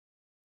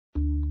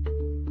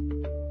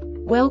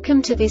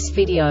Welcome to this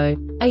video.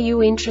 Are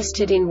you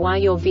interested in why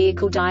your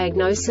vehicle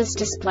diagnosis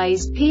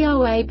displays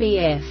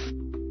P0ABF?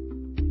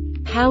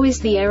 How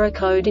is the error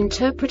code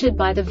interpreted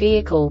by the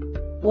vehicle?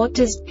 What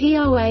does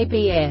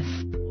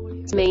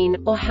P0ABF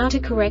mean, or how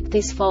to correct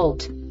this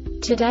fault?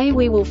 Today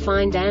we will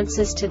find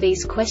answers to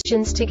these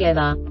questions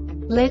together.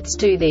 Let's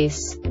do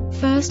this.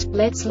 First,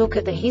 let's look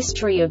at the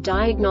history of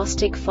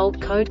diagnostic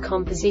fault code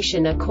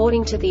composition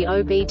according to the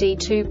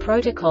OBD2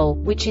 protocol,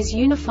 which is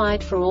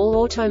unified for all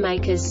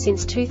automakers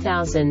since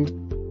 2000.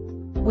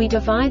 We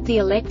divide the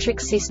electric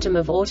system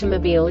of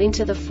automobile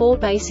into the four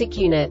basic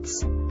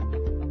units: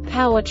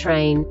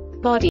 powertrain,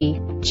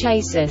 body,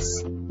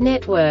 chassis,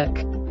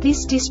 network.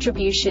 This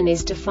distribution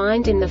is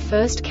defined in the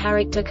first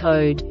character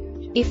code.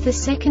 If the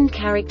second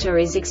character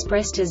is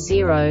expressed as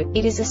 0,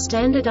 it is a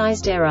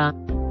standardized error.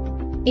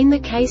 In the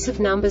case of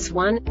numbers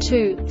 1,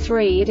 2,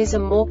 3, it is a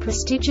more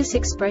prestigious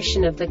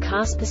expression of the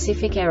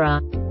car-specific error.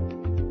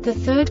 The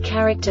third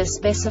character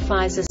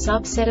specifies a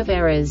subset of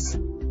errors.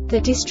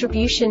 The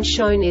distribution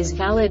shown is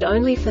valid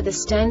only for the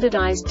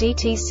standardized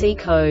DTC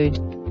code.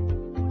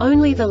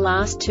 Only the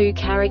last two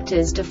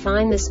characters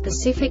define the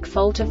specific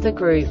fault of the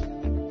group.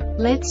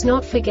 Let's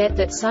not forget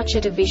that such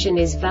a division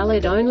is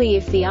valid only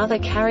if the other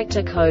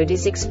character code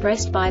is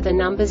expressed by the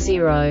number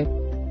 0.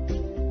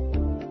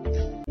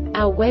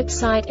 Our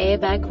website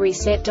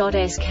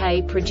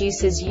airbagreset.sk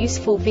produces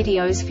useful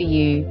videos for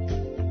you.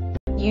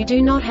 You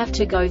do not have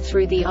to go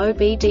through the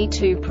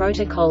OBD2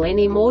 protocol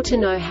anymore to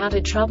know how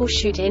to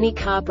troubleshoot any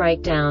car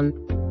breakdown.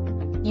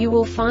 You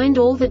will find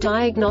all the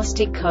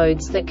diagnostic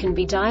codes that can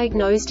be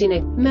diagnosed in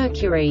a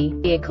Mercury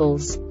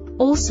vehicles.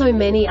 Also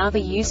many other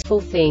useful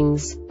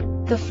things.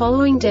 The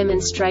following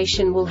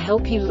demonstration will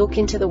help you look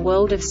into the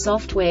world of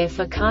software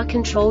for car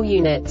control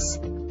units.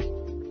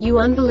 You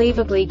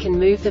unbelievably can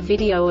move the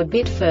video a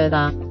bit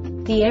further.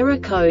 The error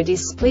code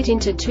is split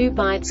into 2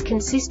 bytes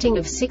consisting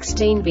of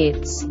 16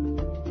 bits.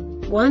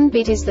 1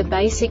 bit is the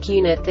basic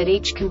unit that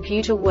each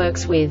computer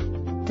works with.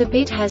 The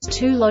bit has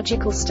 2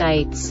 logical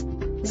states: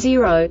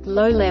 0,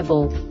 low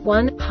level,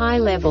 1, high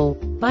level.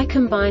 By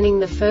combining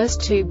the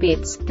first 2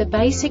 bits, the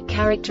basic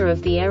character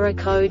of the error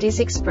code is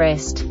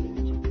expressed.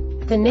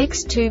 The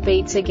next 2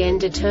 beats again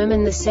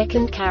determine the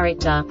second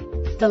character.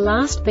 The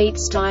last beat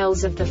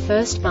styles of the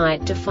first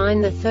byte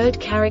define the third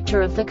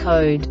character of the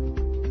code.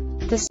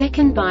 The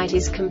second byte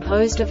is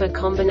composed of a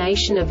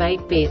combination of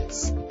 8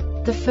 bits.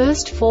 The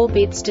first 4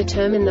 bits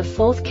determine the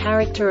fourth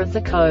character of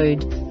the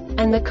code.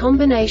 And the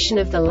combination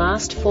of the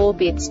last 4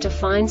 bits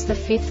defines the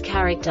fifth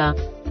character.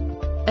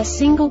 A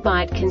single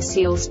byte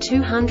conceals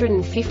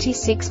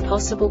 256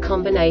 possible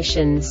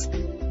combinations.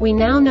 We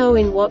now know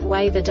in what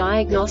way the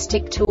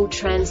diagnostic tool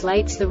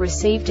translates the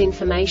received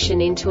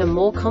information into a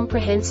more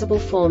comprehensible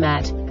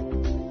format.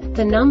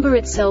 The number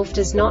itself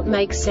does not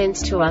make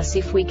sense to us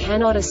if we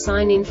cannot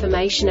assign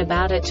information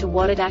about it to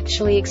what it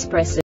actually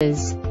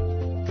expresses.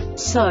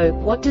 So,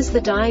 what does the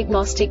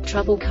Diagnostic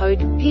Trouble Code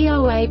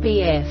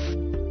P0ABF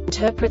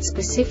interpret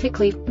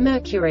specifically for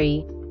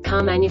Mercury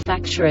car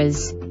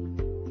manufacturers?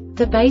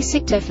 The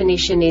basic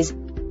definition is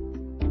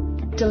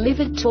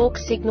delivered torque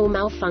signal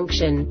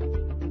malfunction.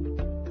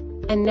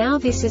 And now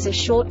this is a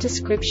short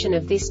description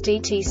of this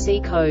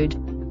DTC code.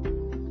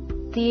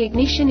 The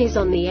ignition is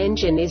on, the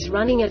engine is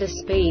running at a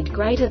speed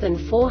greater than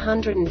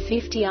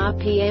 450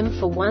 rpm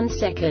for 1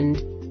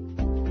 second.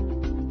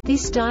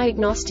 This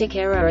diagnostic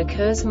error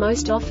occurs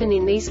most often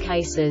in these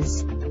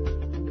cases: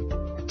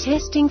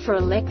 testing for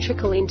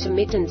electrical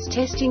intermittents,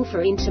 testing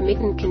for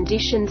intermittent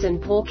conditions and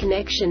poor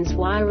connections,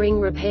 wiring,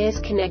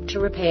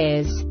 RepairsConnector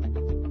repairs.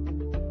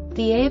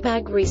 The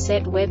Airbag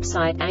Reset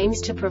website aims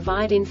to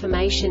provide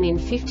information in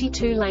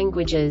 52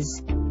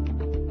 languages.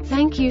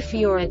 Thank you for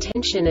your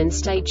attention and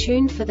stay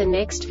tuned for the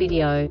next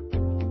video.